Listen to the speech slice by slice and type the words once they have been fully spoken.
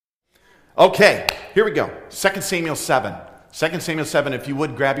Okay, here we go. 2 Samuel 7. 2 Samuel 7, if you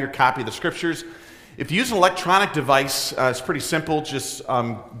would, grab your copy of the scriptures. If you use an electronic device, it's pretty simple. Just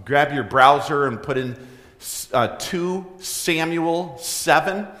grab your browser and put in 2 Samuel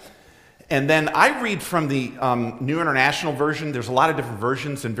 7. And then I read from the New International Version. There's a lot of different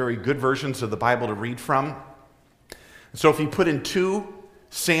versions and very good versions of the Bible to read from. So if you put in 2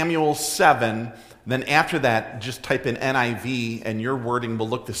 Samuel 7, then after that, just type in NIV, and your wording will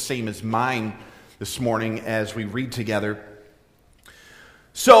look the same as mine this morning as we read together.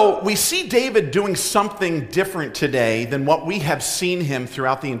 So we see David doing something different today than what we have seen him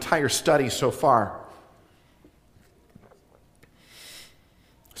throughout the entire study so far.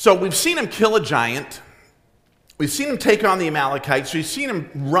 So we've seen him kill a giant. We've seen him take on the Amalekites. We've seen him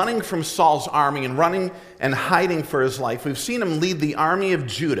running from Saul's army and running and hiding for his life. We've seen him lead the army of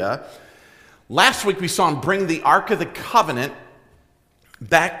Judah. Last week we saw him bring the Ark of the Covenant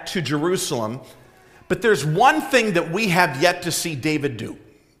back to Jerusalem. But there's one thing that we have yet to see David do.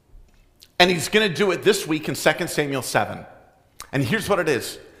 And he's going to do it this week in 2 Samuel 7. And here's what it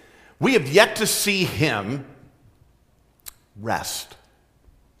is. We have yet to see him rest.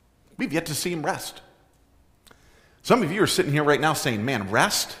 We've yet to see him rest. Some of you are sitting here right now saying, man,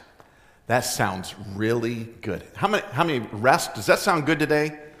 rest? That sounds really good. How many rest? Does that sound good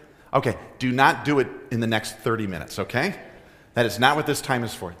today? Okay, do not do it in the next 30 minutes, okay? That is not what this time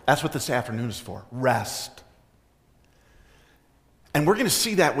is for. That's what this afternoon is for. Rest. And we're going to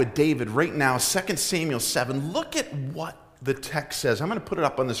see that with David right now, 2 Samuel 7. Look at what the text says. I'm going to put it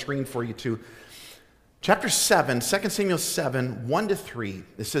up on the screen for you too. Chapter 7, 2 Samuel 7, 1-3.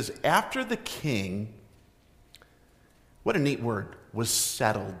 It says, after the king, what a neat word, was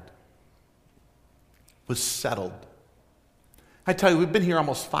settled. Was settled. I tell you, we've been here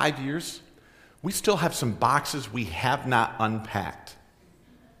almost 5 years. We still have some boxes we have not unpacked.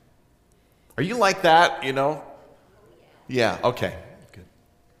 Are you like that, you know? Yeah, okay, good.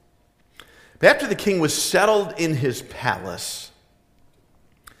 But after the king was settled in his palace,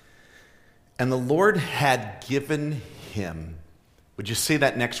 and the Lord had given him, would you say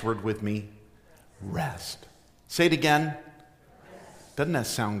that next word with me? Rest. Say it again. Doesn't that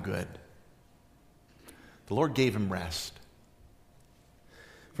sound good? The Lord gave him rest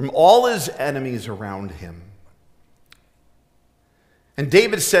from all his enemies around him. And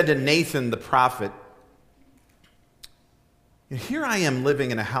David said to Nathan the prophet, here I am living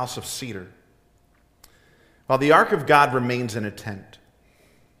in a house of cedar, while the ark of God remains in a tent.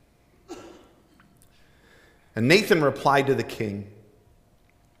 And Nathan replied to the king,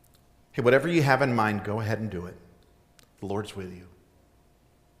 hey, whatever you have in mind, go ahead and do it. The Lord's with you.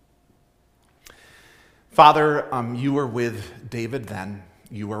 Father, you were with David then.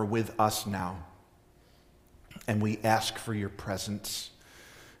 You are with us now. And we ask for your presence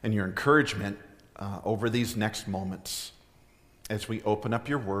and your encouragement over these next moments as we open up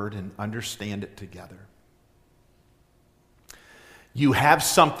your word and understand it together. You have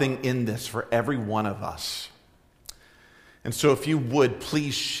something in this for every one of us. And so if you would,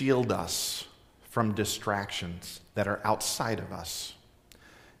 please shield us from distractions that are outside of us.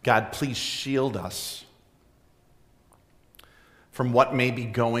 God, please shield us from what may be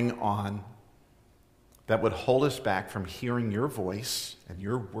going on that would hold us back from hearing your voice and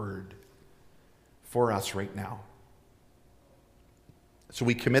your word for us right now. So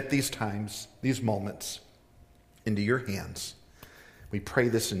we commit these times, these moments, into your hands. We pray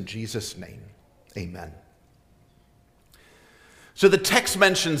this in Jesus' name. Amen. So the text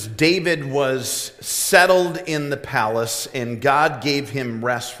mentions David was settled in the palace and God gave him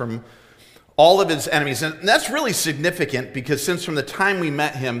rest from all of his enemies. And that's really significant because since from the time we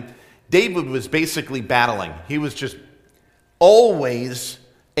met him, David was basically battling. He was just always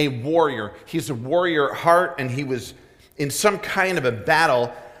a warrior. He's a warrior at heart, and he was in some kind of a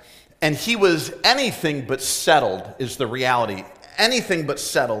battle, and he was anything but settled is the reality. Anything but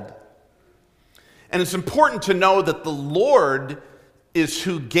settled. And it's important to know that the Lord is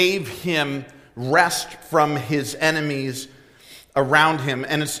who gave him rest from his enemies around him.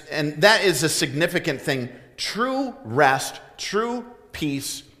 And that is a significant thing. True rest, true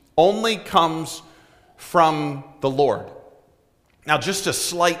peace only comes from the Lord. Now, just a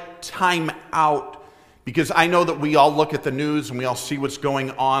slight time out, because I know that we all look at the news and we all see what's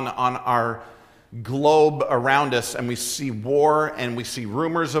going on our globe around us, and we see war and we see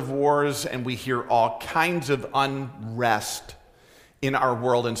rumors of wars and we hear all kinds of unrest in our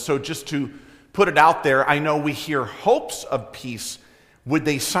world. And so just to put it out there, I know we hear hopes of peace. Would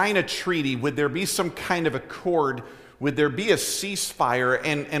they sign a treaty? Would there be some kind of accord? Would there be a ceasefire?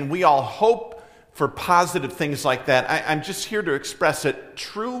 And we all hope for positive things like that. I'm just here to express that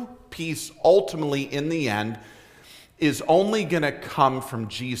true peace ultimately in the end is only going to come from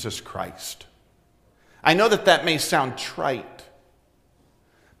Jesus Christ. I know that may sound trite,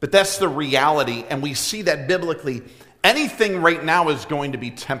 but that's the reality, and we see that biblically. Anything right now is going to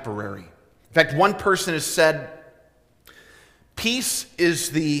be temporary. In fact, one person has said, peace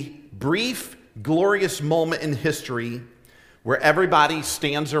is the brief, glorious moment in history where everybody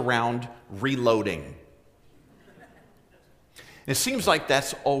stands around reloading. It seems like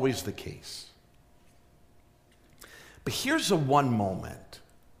that's always the case. But here's the one moment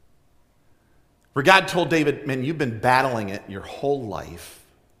where God told David, man, you've been battling it your whole life.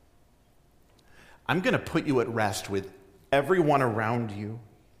 I'm going to put you at rest with everyone around you.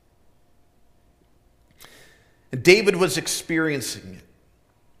 And David was experiencing it.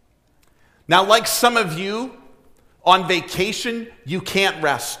 Now, like some of you on vacation, you can't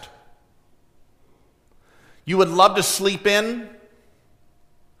rest. You would love to sleep in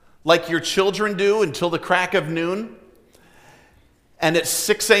like your children do until the crack of noon. And at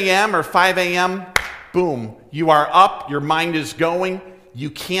 6 a.m. or 5 a.m., boom, you are up, your mind is going.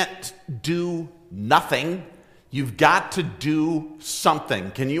 You can't do nothing. You've got to do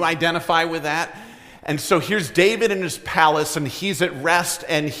something. Can you identify with that? And so here's David in his palace, and he's at rest,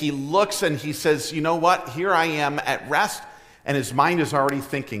 and he looks and he says, you know what? Here I am at rest. And his mind is already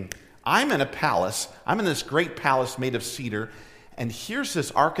thinking, I'm in a palace. I'm in this great palace made of cedar. And here's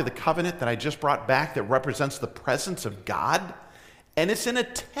this Ark of the Covenant that I just brought back that represents the presence of God. And it's in a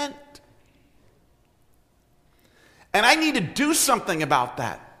tent. And I need to do something about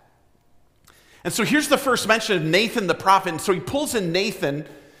that. And so here's the first mention of Nathan the prophet. And so he pulls in Nathan.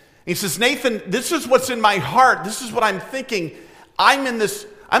 He says, Nathan, this is what's in my heart. This is what I'm thinking. I'm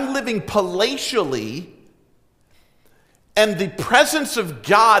living palatially, and the presence of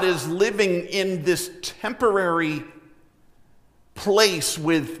God is living in this temporary place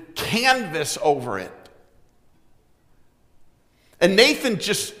with canvas over it. And Nathan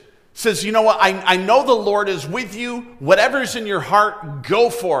just says, you know what? I know the Lord is with you. Whatever's in your heart, go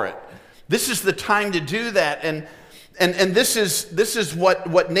for it. This is the time to do that. And this is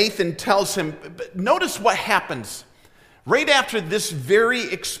what Nathan tells him. But notice what happens. Right after this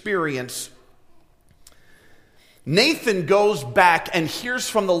very experience, Nathan goes back and hears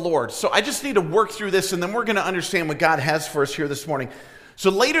from the Lord. So I just need to work through this, and then we're going to understand what God has for us here this morning. So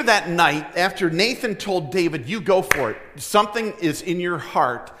later that night, after Nathan told David, you go for it. Something is in your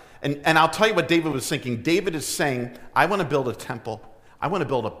heart. And I'll tell you what David was thinking. David is saying, I want to build a temple. I want to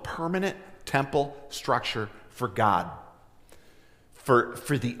build a permanent temple structure for God, for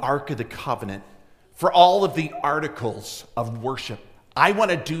the Ark of the Covenant, for all of the articles of worship. I want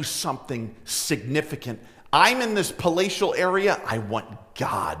to do something significant. I'm in this palatial area. I want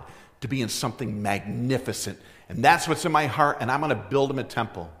God to be in something magnificent. And that's what's in my heart, and I'm going to build him a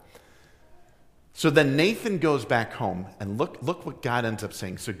temple. So then Nathan goes back home, and look what God ends up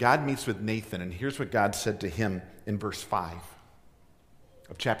saying. So God meets with Nathan, and here's what God said to him in verse 5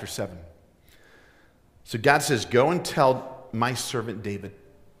 of chapter 7. So God says, go and tell my servant David,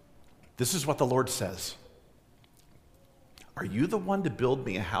 this is what the Lord says. Are you the one to build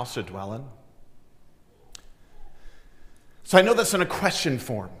me a house to dwell in? So I know that's in a question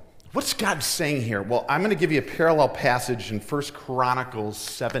form. What's God saying here? Well, I'm going to give you a parallel passage in 1 Chronicles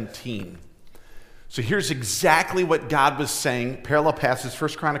 17. So here's exactly what God was saying. Parallel passage,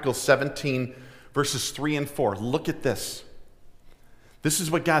 1 Chronicles 17, verses 3 and 4. Look at this. This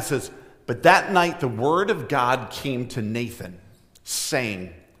is what God says. But that night the word of God came to Nathan,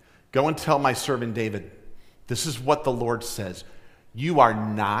 saying, go and tell my servant David, this is what the Lord says. You are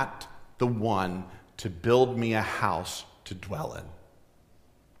not the one to build me a house to dwell in.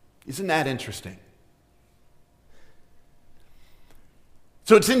 Isn't that interesting?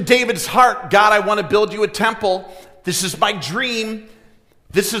 So it's in David's heart. God, I want to build you a temple. This is my dream.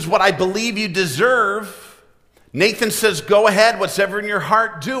 This is what I believe you deserve. Nathan says, go ahead. Whatever in your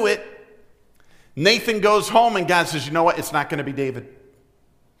heart, do it. Nathan goes home and God says, you know what? It's not going to be David.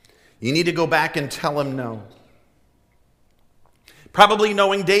 You need to go back and tell him no. Probably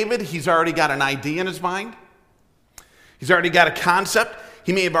knowing David, he's already got an idea in his mind. He's already got a concept.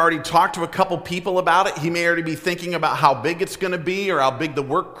 He may have already talked to a couple people about it. He may already be thinking about how big it's going to be, or how big the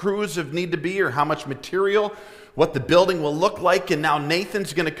work crews need to be, or how much material, what the building will look like. And now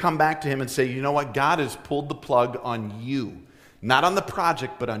Nathan's going to come back to him and say, you know what? God has pulled the plug on you. Not on the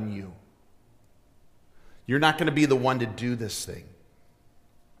project, but on you. You're not going to be the one to do this thing.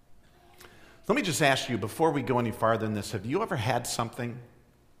 Let me just ask you, before we go any farther than this, have you ever had something?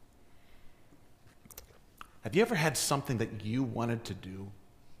 Have you ever had something that you wanted to do?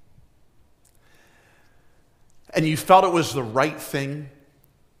 and you felt it was the right thing,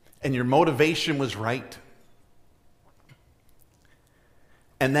 and your motivation was right,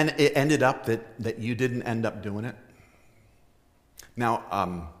 and then it ended up that you didn't end up doing it?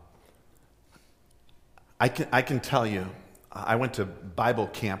 Now, I can tell you, I went to Bible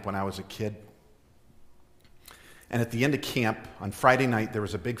camp when I was a kid. And at the end of camp, on Friday night, there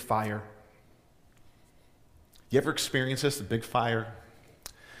was a big fire. You ever experienced this, a big fire?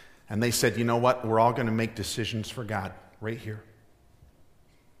 And they said, you know what? We're all going to make decisions for God right here.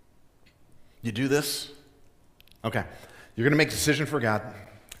 You do this? Okay. You're going to make a decision for God,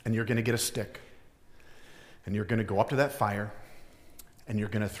 and you're going to get a stick. And you're going to go up to that fire, and you're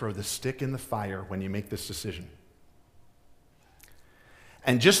going to throw the stick in the fire when you make this decision.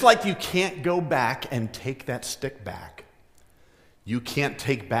 And just like you can't go back and take that stick back, you can't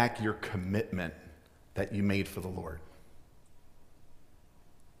take back your commitment that you made for the Lord.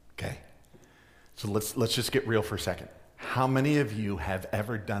 Okay? So let's just get real for a second. How many of you have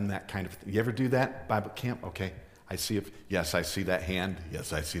ever done that kind of thing? You ever do that, Bible camp? Okay. I see yes, I see that hand.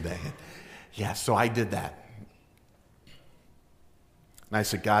 Yes, I see that hand. Yeah, so I did that. And I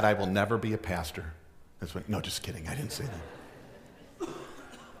said, God, I will never be a pastor. No, just kidding. I didn't say that.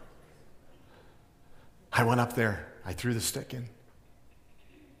 I went up there. I threw the stick in.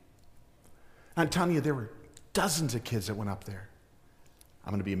 I'm telling you, there were dozens of kids that went up there.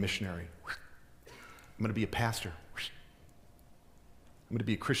 I'm going to be a missionary. I'm going to be a pastor. I'm going to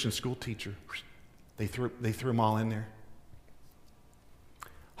be a Christian school teacher. They threw them all in there.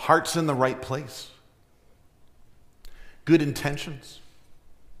 Heart's in the right place. Good intentions.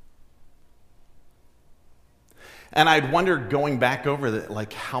 And I'd wonder, going back over that,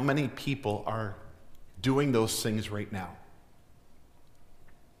 like how many people are doing those things right now.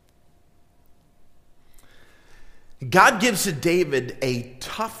 God gives to David a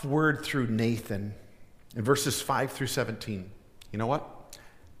tough word through Nathan in verses 5 through 17. You know what?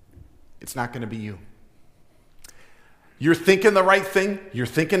 It's not going to be you. You're thinking the right thing. You're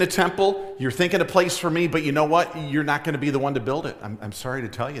thinking a temple. You're thinking a place for me. But you know what? You're not going to be the one to build it. I'm sorry to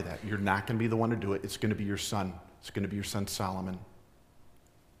tell you that. You're not going to be the one to do it. It's going to be your son. It's going to be your son Solomon.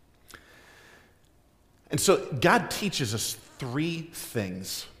 And so God teaches us three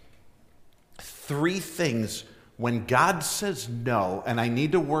things. Three things when God says no, and I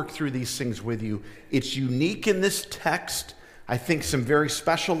need to work through these things with you. It's unique in this text. I think some very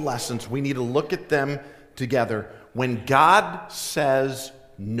special lessons. We need to look at them together. When God says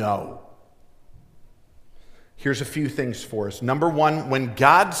no. Here's a few things for us. Number one, when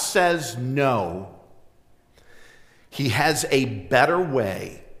God says no, He has a better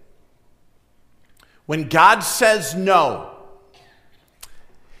way. When God says no,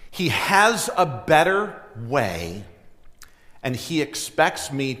 He has a better way, and He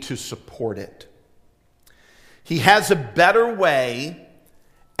expects me to support it. He has a better way,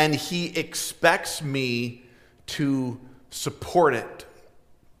 and He expects me to support it.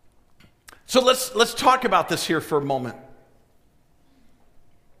 So let's talk about this here for a moment.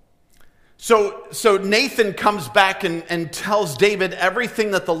 So Nathan comes back and tells David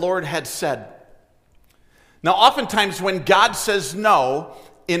everything that the Lord had said. Now, oftentimes when God says no,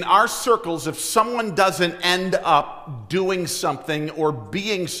 in our circles, if someone doesn't end up doing something or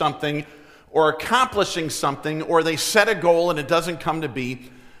being something or accomplishing something, or they set a goal and it doesn't come to be,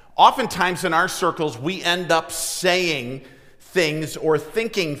 oftentimes in our circles, we end up saying things or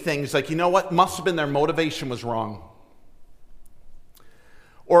thinking things like, you know what, must have been their motivation was wrong.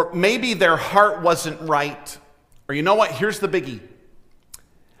 Or maybe their heart wasn't right. Or you know what, here's the biggie.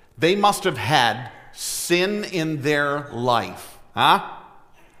 They must have had sin in their life. Huh?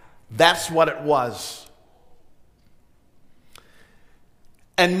 That's what it was.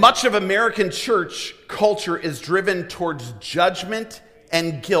 And much of American church culture is driven towards judgment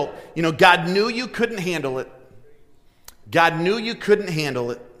and guilt. You know, God knew you couldn't handle it. God knew you couldn't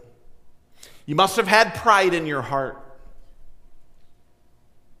handle it. You must have had pride in your heart.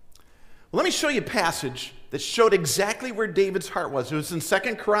 Well, let me show you a passage that showed exactly where David's heart was. It was in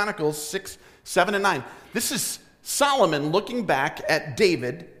 2 Chronicles 6, 7, and 9. This is Solomon looking back at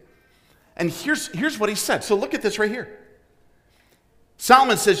David, and here's what he said. So look at this right here.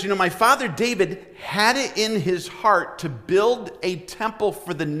 Solomon says, you know, my father David had it in his heart to build a temple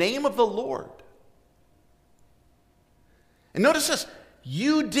for the name of the Lord. And notice this,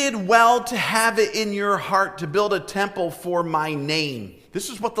 you did well to have it in your heart to build a temple for my name. This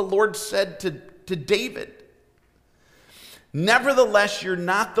is what the Lord said to David. Nevertheless, you're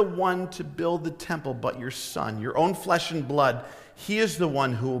not the one to build the temple, but your son, your own flesh and blood. He is the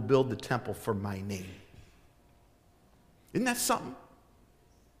one who will build the temple for my name. Isn't that something?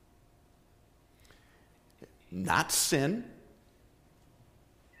 not sin.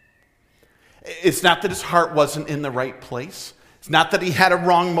 It's not that his heart wasn't in the right place. It's not that he had a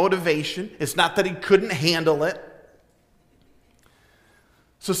wrong motivation. It's not that he couldn't handle it.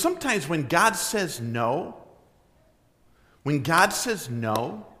 So sometimes when God says no,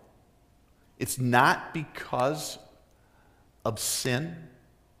 it's not because of sin.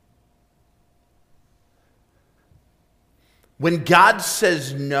 When God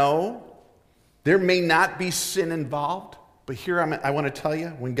says no, there may not be sin involved. But here I want to tell you,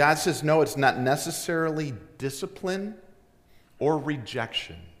 when God says no, it's not necessarily discipline or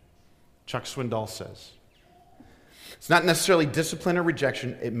rejection. Chuck Swindoll says. It's not necessarily discipline or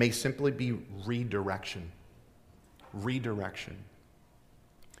rejection. It may simply be redirection. Redirection.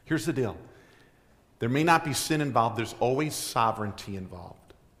 Here's the deal. There may not be sin involved. There's always sovereignty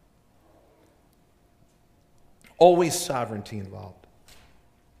involved. Always sovereignty involved.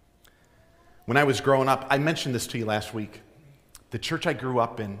 When I was growing up, I mentioned this to you last week. The church I grew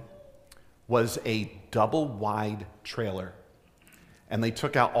up in was a double-wide trailer. And they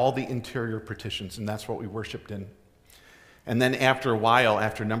took out all the interior partitions, and that's what we worshiped in. And then after a while,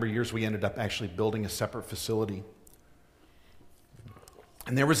 after a number of years, we ended up actually building a separate facility.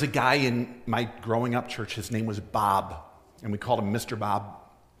 And there was a guy in my growing up church, his name was Bob, and we called him Mr. Bob.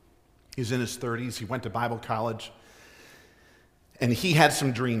 He was in his 30s, he went to Bible college, and he had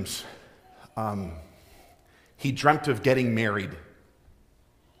some dreams. He dreamt of getting married.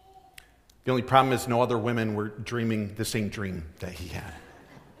 The only problem is no other women were dreaming the same dream that he had.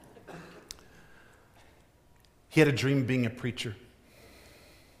 He had a dream of being a preacher,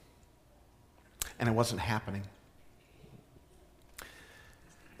 and it wasn't happening.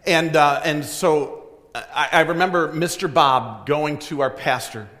 And so I remember Mr. Bob going to our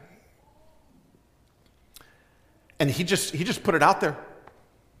pastor, and he just put it out there.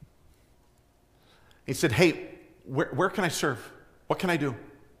 He said, "Hey, where can I serve? What can I do?"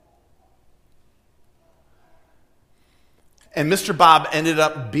 And Mr. Bob ended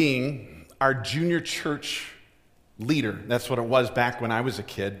up being our junior church leader. That's what it was back when I was a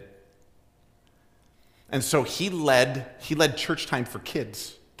kid. And so he led church time for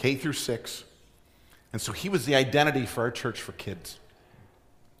kids, K through 6. And so he was the identity for our church for kids.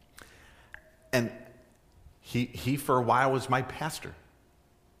 And he for a while was my pastor.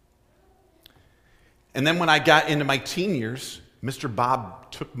 And then when I got into my teen years, Mr.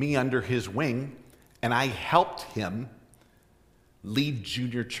 Bob took me under his wing, and I helped him lead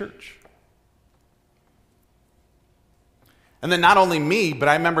junior church. And then not only me, but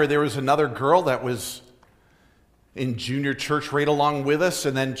I remember there was another girl that was in junior church right along with us,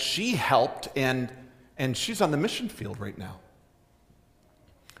 and then she helped, and she's on the mission field right now.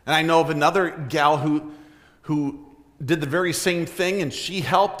 And I know of another gal who did the very same thing, and she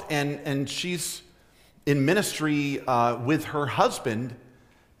helped, and she's in ministry with her husband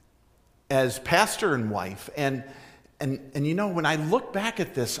as pastor and wife. And you know, when I look back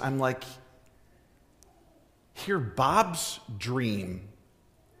at this, I'm like, here, Bob's dream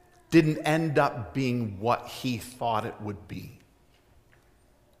didn't end up being what he thought it would be.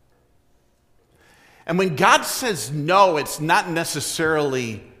 And when God says no, it's not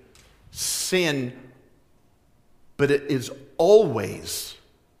necessarily sin, but it is always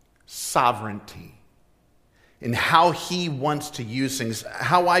sovereignty in how he wants to use things.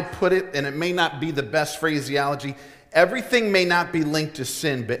 How I put it, and it may not be the best phraseology, everything may not be linked to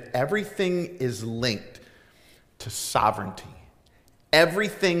sin, but everything is linked to sovereignty.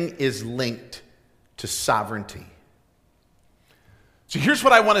 Everything is linked to sovereignty. So here's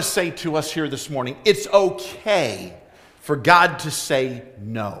what I want to say to us here this morning. It's okay for God to say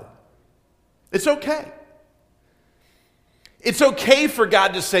no. It's okay. It's okay for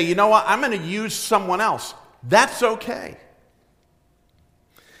God to say, you know what, I'm going to use someone else. That's okay.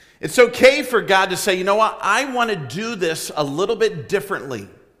 It's okay for God to say, you know what, I want to do this a little bit differently.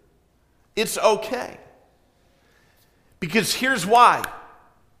 It's okay. Because here's why.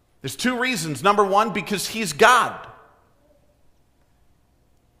 There's 2 reasons. Number 1, because he's God.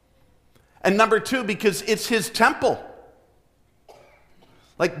 And number 2, because it's his temple.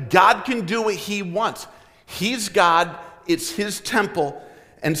 Like, God can do what he wants. He's God, it's his temple,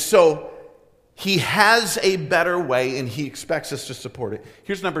 and so he has a better way, and he expects us to support it.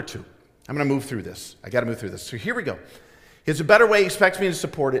 Here's number 2. I'm going to move through this. I got to move through this. So here we go. He has a better way, he expects me to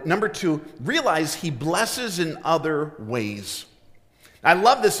support it. Number 2, realize he blesses in other ways. I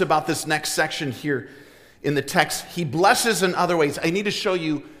love this about this next section here in the text. He blesses in other ways. I need to show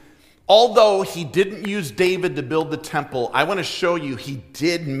you, although he didn't use David to build the temple, I want to show you he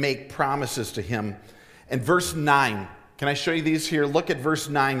did make promises to him. And verse 9, can I show you these here? Look at verse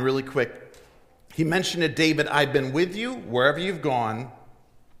 9 really quick. He mentioned to David, I've been with you wherever you've gone.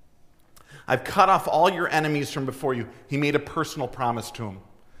 I've cut off all your enemies from before you. He made a personal promise to him.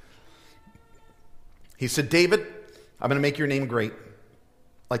 He said, David, I'm going to make your name great,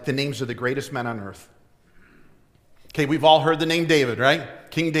 like the names of the greatest men on earth. Okay, we've all heard the name David,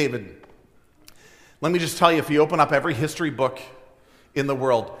 right? King David. Let me just tell you, if you open up every history book in the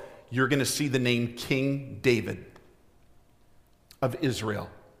world, you're going to see the name King David of Israel.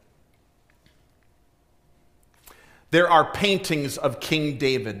 There are paintings of King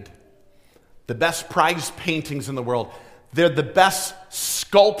David, the best prized paintings in the world. They're the best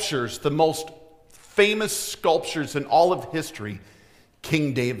sculptures, the most famous sculptures in all of history,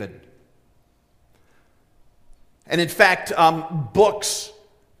 King David. And in fact, books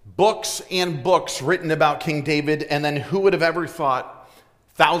written about King David, and then who would have ever thought,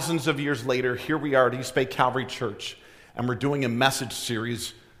 thousands of years later, here we are at East Bay Calvary Church, and we're doing a message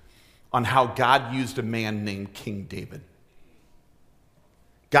series on how God used a man named King David.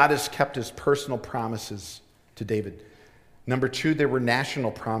 God has kept his personal promises to David. Number 2, there were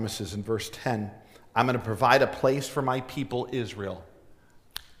national promises in verse 10. I'm going to provide a place for my people Israel.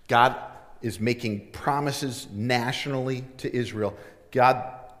 God is making promises nationally to Israel. God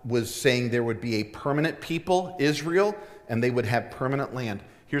was saying there would be a permanent people, Israel, and they would have permanent land.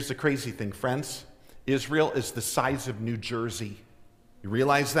 Here's the crazy thing, friends. Israel is the size of New Jersey. You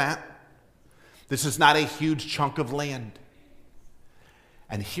realize that? This is not a huge chunk of land.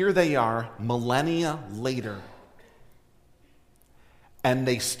 And here they are, millennia later, and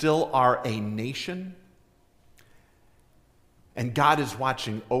they still are a nation, and God is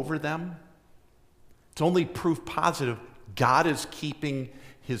watching over them. It's only proof positive God is keeping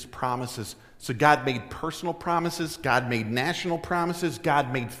his promises. So God made personal promises, God made national promises,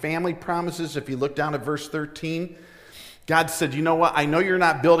 God made family promises. If you look down at verse 13, God said, you know what, I know you're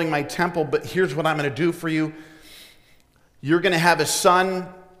not building my temple, but here's what I'm going to do for you. You're going to have a son.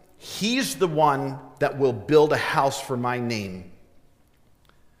 He's the one that will build a house for my name.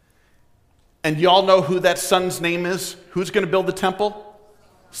 And you all know who that son's name is? Who's going to build the temple?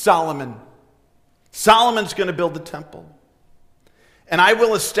 Solomon. Solomon's going to build the temple. And I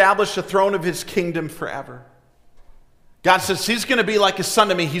will establish the throne of his kingdom forever. God says he's going to be like a son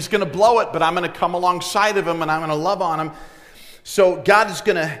to me. He's going to blow it, but I'm going to come alongside of him and I'm going to love on him. So God is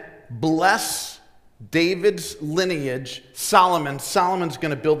going to bless David's lineage, Solomon. Solomon's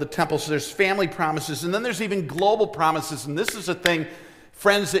going to build the temple. So there's family promises. And then there's even global promises. And this is a thing,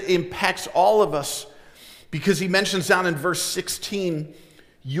 friends, that impacts all of us. Because he mentions down in verse 16,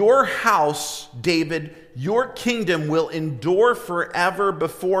 your house, David, your kingdom will endure forever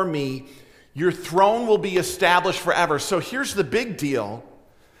before me. Your throne will be established forever. So here's the big deal.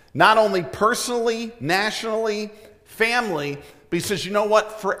 Not only personally, nationally, family, but he says, you know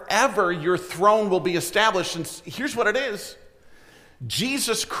what? Forever your throne will be established. And here's what it is.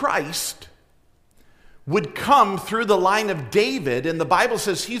 Jesus Christ would come through the line of David, and the Bible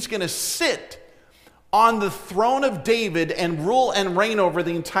says he's going to sit on the throne of David and rule and reign over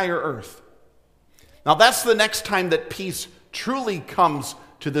the entire earth. Now that's the next time that peace truly comes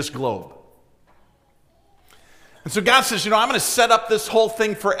to this globe. And so God says, you know, I'm going to set up this whole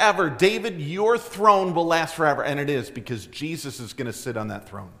thing forever. David, your throne will last forever. And it is, because Jesus is going to sit on that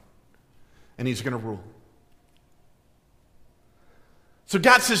throne. And he's going to rule. So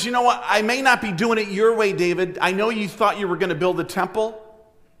God says, you know what? I may not be doing it your way, David. I know you thought you were going to build a temple.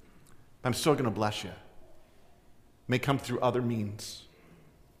 But I'm still going to bless you. It may come through other means.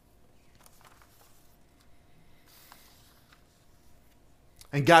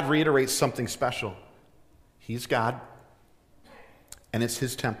 And God reiterates something special. He's God, and it's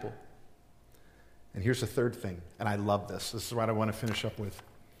his temple. And here's the third thing, and I love this. This is what I want to finish up with.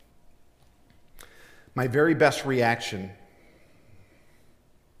 My very best reaction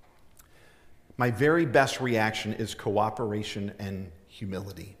is cooperation and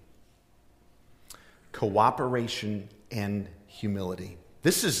humility. Cooperation and humility.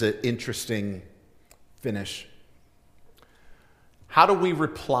 This is an interesting finish. How do we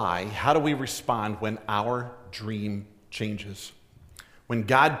reply? How do we respond when our dream changes? When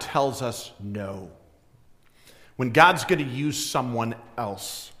God tells us no? When God's going to use someone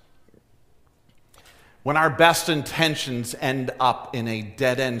else? When our best intentions end up in a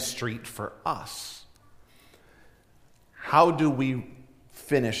dead-end street for us? How do we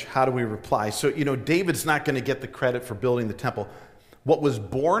finish? How do we reply? So, you know, David's not going to get the credit for building the temple. What was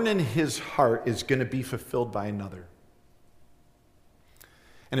born in his heart is going to be fulfilled by another.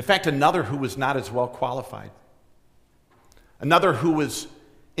 And in fact, another who was not as well qualified. Another who was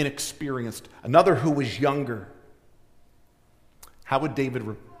inexperienced. Another who was younger. How would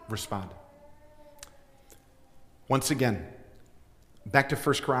David respond? Once again, back to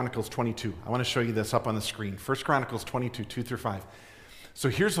 1 Chronicles 22. I want to show you this up on the screen. 1 Chronicles 22, 2 through 5. So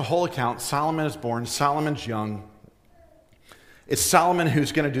here's the whole account. Solomon is born. Solomon's young. It's Solomon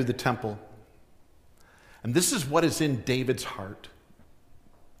who's going to do the temple. And this is what is in David's heart.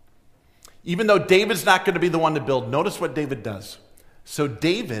 Even though David's not going to be the one to build, notice what David does. So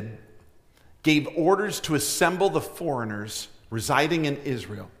David gave orders to assemble the foreigners residing in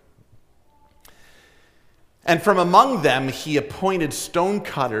Israel. And from among them, he appointed stone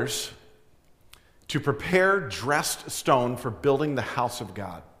cutters to prepare dressed stone for building the house of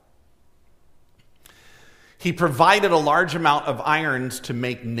God. He provided a large amount of irons to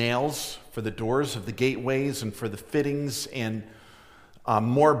make nails for the doors of the gateways and for the fittings, and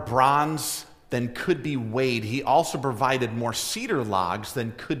more bronze than could be weighed. He also provided more cedar logs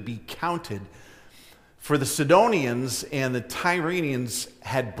than could be counted. For the Sidonians and the Tyrians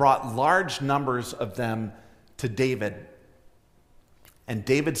had brought large numbers of them to David. And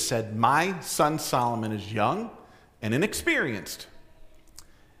David said, "My son Solomon is young and inexperienced,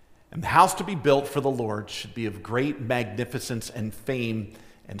 and the house to be built for the Lord should be of great magnificence and fame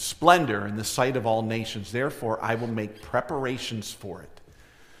and splendor in the sight of all nations. Therefore, I will make preparations for it."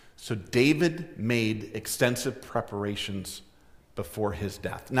 So David made extensive preparations before his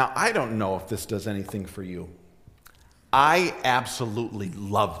death. Now, I don't know if this does anything for you. I absolutely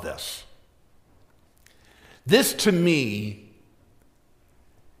love this. This, to me,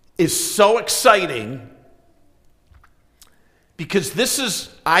 is so exciting because this is,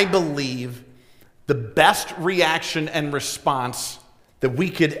 I believe, the best reaction and response that we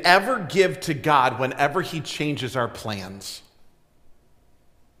could ever give to God whenever He changes our plans.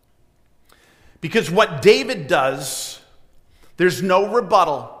 Because what David does, there's no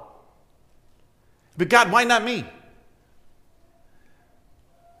rebuttal. But God, why not me?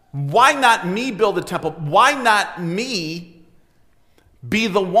 Why not me build a temple? Why not me be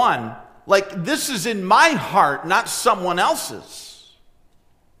the one? Like, this is in my heart, not someone else's.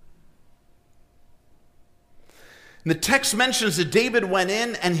 And the text mentions that David went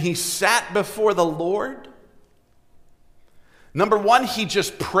in and he sat before the Lord. Number one, he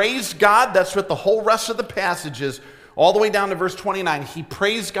just praised God. That's what the whole rest of the passage is, all the way down to verse 29. He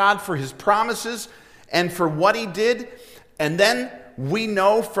praised God for His promises and for what He did. And then we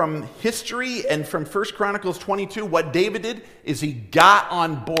know from history and from 1 Chronicles 22, what David did is he got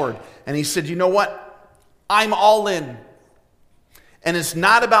on board. And he said, you know what? I'm all in. And it's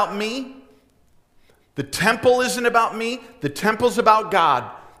not about me. The temple isn't about me. The temple's about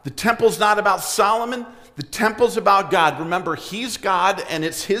God. The temple's not about Solomon. The temple's about God. Remember, He's God and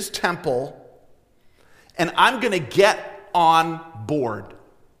it's His temple. And I'm going to get on board.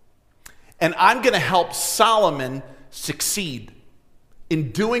 And I'm going to help Solomon succeed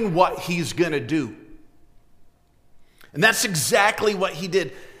in doing what he's going to do. And that's exactly what he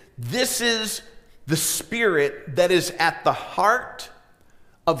did. This is the spirit that is at the heart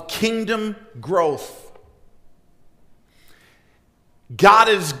of kingdom growth. God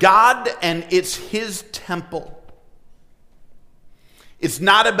is God, and it's His temple. It's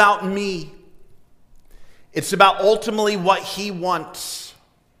not about me. It's about ultimately what He wants.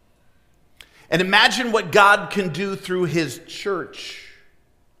 And imagine what God can do through His church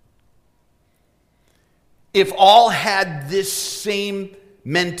if all had this same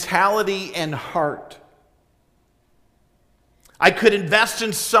mentality and heart. I could invest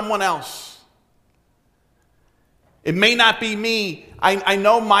in someone else. It may not be me. I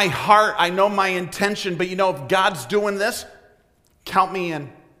know my heart. I know my intention. But if God's doing this, count me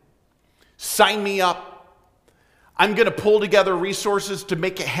in. Sign me up. I'm going to pull together resources to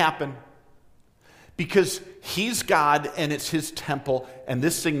make it happen. Because He's God and it's His temple, and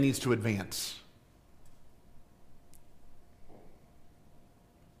this thing needs to advance.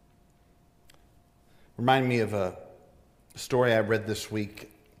 Remind me of a story I read this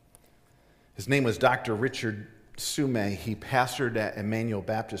week. His name was Dr. Richard Sume. He pastored at Emmanuel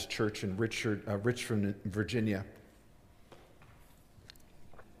Baptist Church in Richmond, Virginia.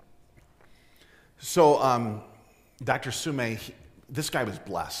 So Dr. Sume, this guy was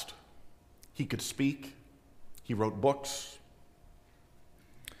blessed. He could speak. He wrote books.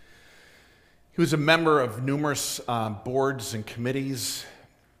 He was a member of numerous boards and committees.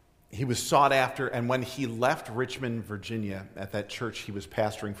 He was sought after, and when he left Richmond, Virginia, at that church he was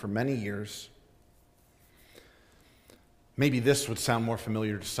pastoring for many years, maybe this would sound more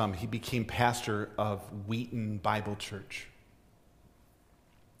familiar to some, he became pastor of Wheaton Bible Church.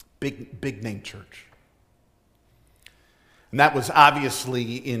 Big name church. And that was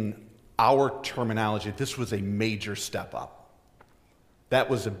obviously, in our terminology, this was a major step up. That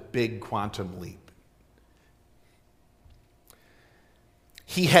was a big quantum leap.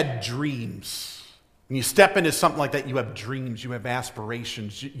 he had dreams. When you step into something like that, you have dreams, you have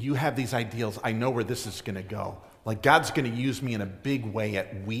aspirations, you have these ideals. I know where this is going to go. Like, God's going to use me in a big way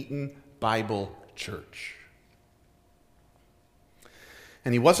at Wheaton Bible Church.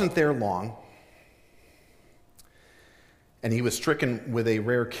 And he wasn't there long. And he was stricken with a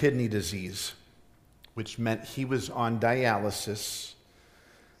rare kidney disease, which meant he was on dialysis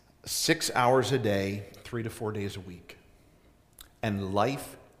 6 hours a day, 3 to 4 days a week. And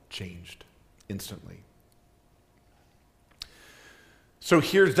life changed instantly. So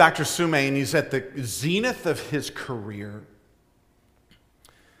here's Dr. Sume, and he's at the zenith of his career.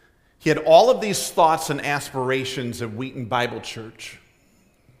 He had all of these thoughts and aspirations of Wheaton Bible Church.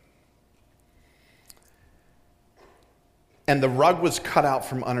 And the rug was cut out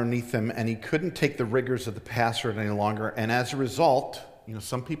from underneath him, and he couldn't take the rigors of the pastorate any longer. And as a result,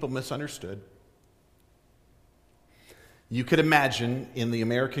 some people misunderstood. You could imagine in the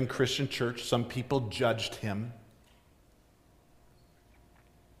American Christian church, some people judged him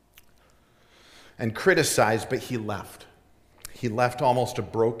and criticized, but he left. He left almost a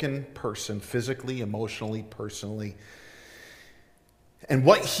broken person, physically, emotionally, personally. And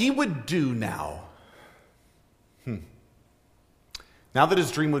what he would do now, now that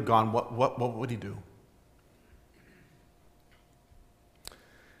his dream was gone, what would he do?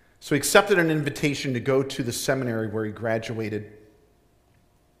 So he accepted an invitation to go to the seminary where he graduated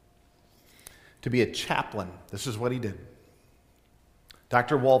to be a chaplain. This is what he did.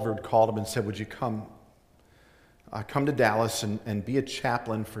 Dr. Walvoord called him and said, would you come to Dallas and be a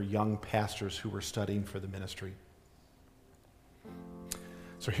chaplain for young pastors who were studying for the ministry?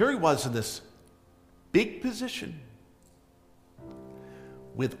 So here he was in this big position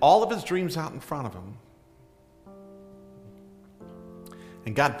with all of his dreams out in front of him.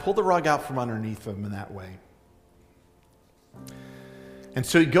 And God pulled the rug out from underneath him in that way. And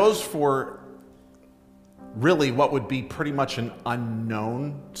so he goes for really what would be pretty much an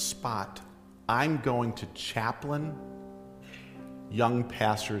unknown spot. I'm going to chaplain young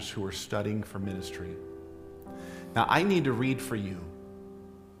pastors who are studying for ministry. Now, I need to read for you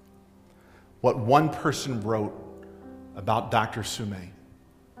what one person wrote about Dr. Sume.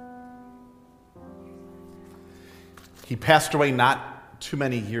 He passed away not too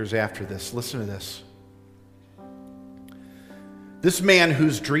many years after this. Listen to this. This man,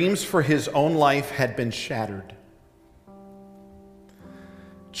 whose dreams for his own life had been shattered,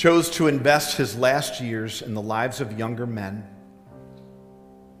 chose to invest his last years in the lives of younger men.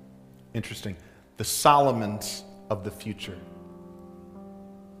 Interesting. The Solomons of the future.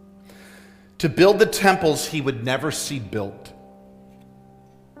 To build the temples he would never see built.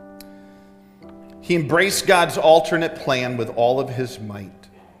 He embraced God's alternate plan with all of his might.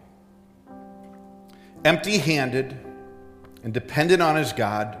 Empty-handed and dependent on his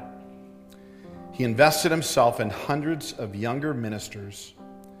God, he invested himself in hundreds of younger ministers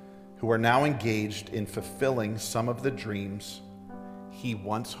who are now engaged in fulfilling some of the dreams he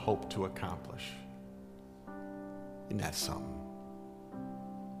once hoped to accomplish. Isn't that something?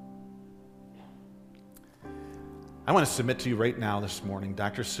 I want to submit to you right now this morning,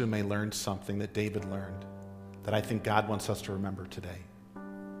 Dr. Sume learned something that David learned that I think God wants us to remember today.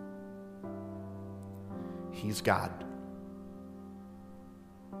 He's God.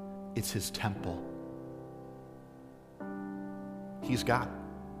 It's his temple. He's God.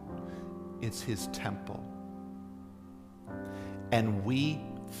 It's his temple. And we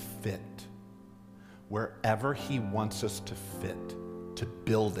fit wherever he wants us to fit, to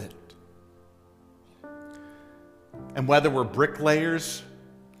build it. And whether we're bricklayers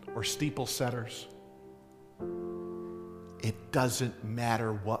or steeple setters, it doesn't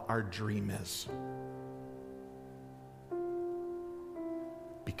matter what our dream is.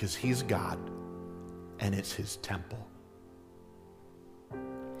 Because he's God and it's his temple.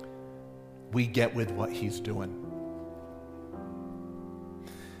 We get with what he's doing.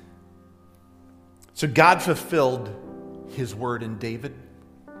 So God fulfilled his word in David.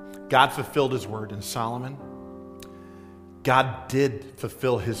 God fulfilled his word in Solomon. God did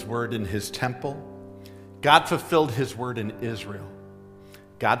fulfill his word in his temple. God fulfilled his word in Israel.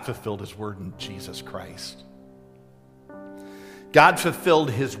 God fulfilled his word in Jesus Christ. God fulfilled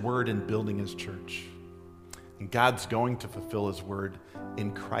his word in building his church. And God's going to fulfill his word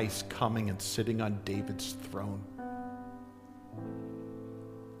in Christ coming and sitting on David's throne.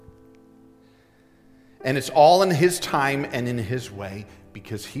 And it's all in his time and in his way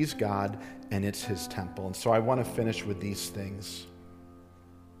because he's God and it's his temple. And so I want to finish with these things.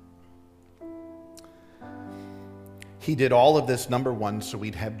 He did all of this, number one, so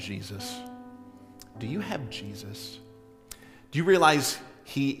we'd have Jesus. Do you have Jesus? Do you realize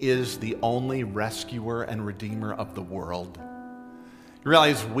He is the only rescuer and redeemer of the world. You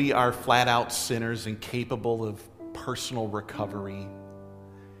realize we are flat out sinners incapable of personal recovery,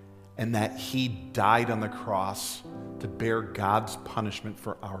 and that he died on the cross to bear God's punishment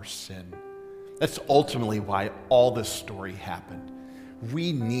for our sin. That's ultimately why all this story happened.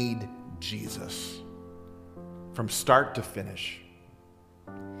 We need Jesus from start to finish.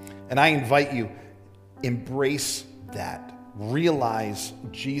 And I invite you, embrace that. Realize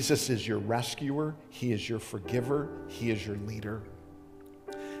Jesus is your rescuer. He is your forgiver. He is your leader.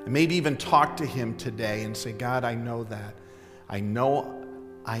 And maybe even talk to him today and say, God, I know that. I know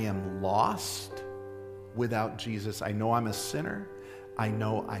I am lost without Jesus. I know I'm a sinner. I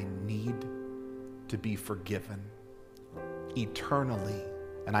know I need to be forgiven eternally.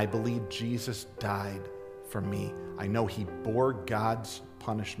 And I believe Jesus died for me. I know he bore God's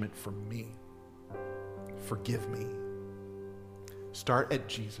punishment for me. Forgive me. Start at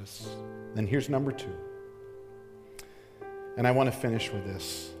Jesus. Then here's number 2. And I want to finish with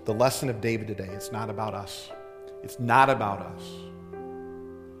this. The lesson of David today, it's not about us. It's not about us.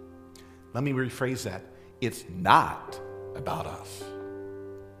 Let me rephrase that. It's not about us.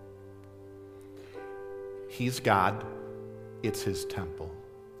 He's God. It's his temple.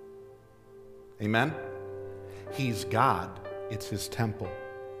 Amen? He's God. It's his temple.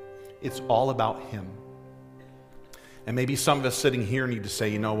 It's all about him. And maybe some of us sitting here need to say,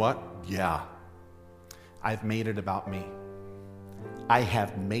 you know what? Yeah, I've made it about me. I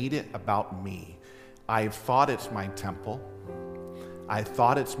have made it about me. I've thought it's my temple. I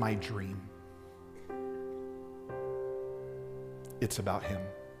thought it's my dream. It's about him.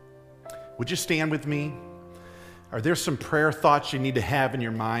 Would you stand with me? Are there some prayer thoughts you need to have in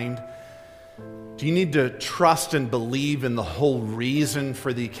your mind? Do you need to trust and believe in the whole reason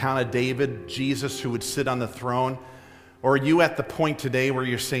for the account of David, Jesus who would sit on the throne? Or are you at the point today where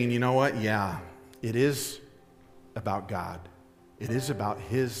you're saying, you know what? Yeah, it is about God. It is about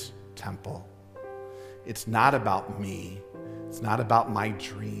his temple. It's not about me. It's not about my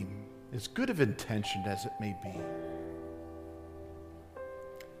dream, as good of intention as it may be.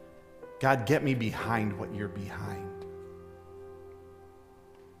 God, get me behind what you're behind.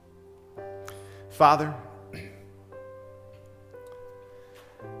 Father,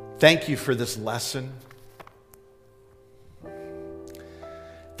 thank you for this lesson.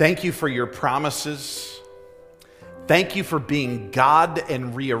 Thank you for your promises. Thank you for being God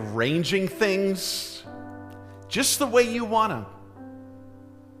and rearranging things just the way you want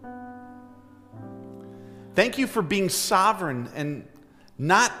them. Thank you for being sovereign and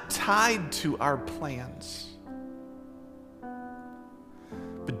not tied to our plans,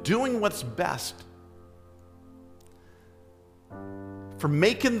 but doing what's best. For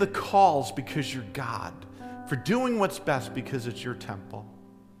making the calls because you're God. For doing what's best because it's your temple.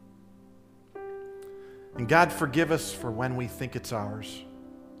 And God, forgive us for when we think it's ours.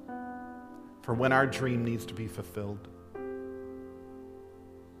 For when our dream needs to be fulfilled.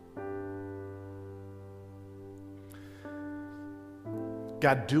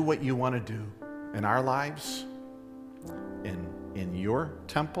 God, do what you want to do in our lives, in your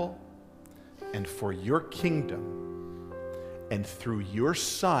temple, and for your kingdom, and through your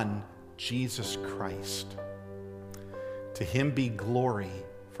Son, Jesus Christ. To him be glory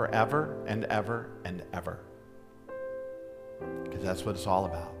forever and ever and ever. Because that's what it's all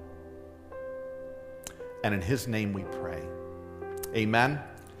about. And in his name we pray. Amen.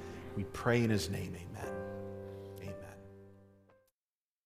 We pray in his name, amen.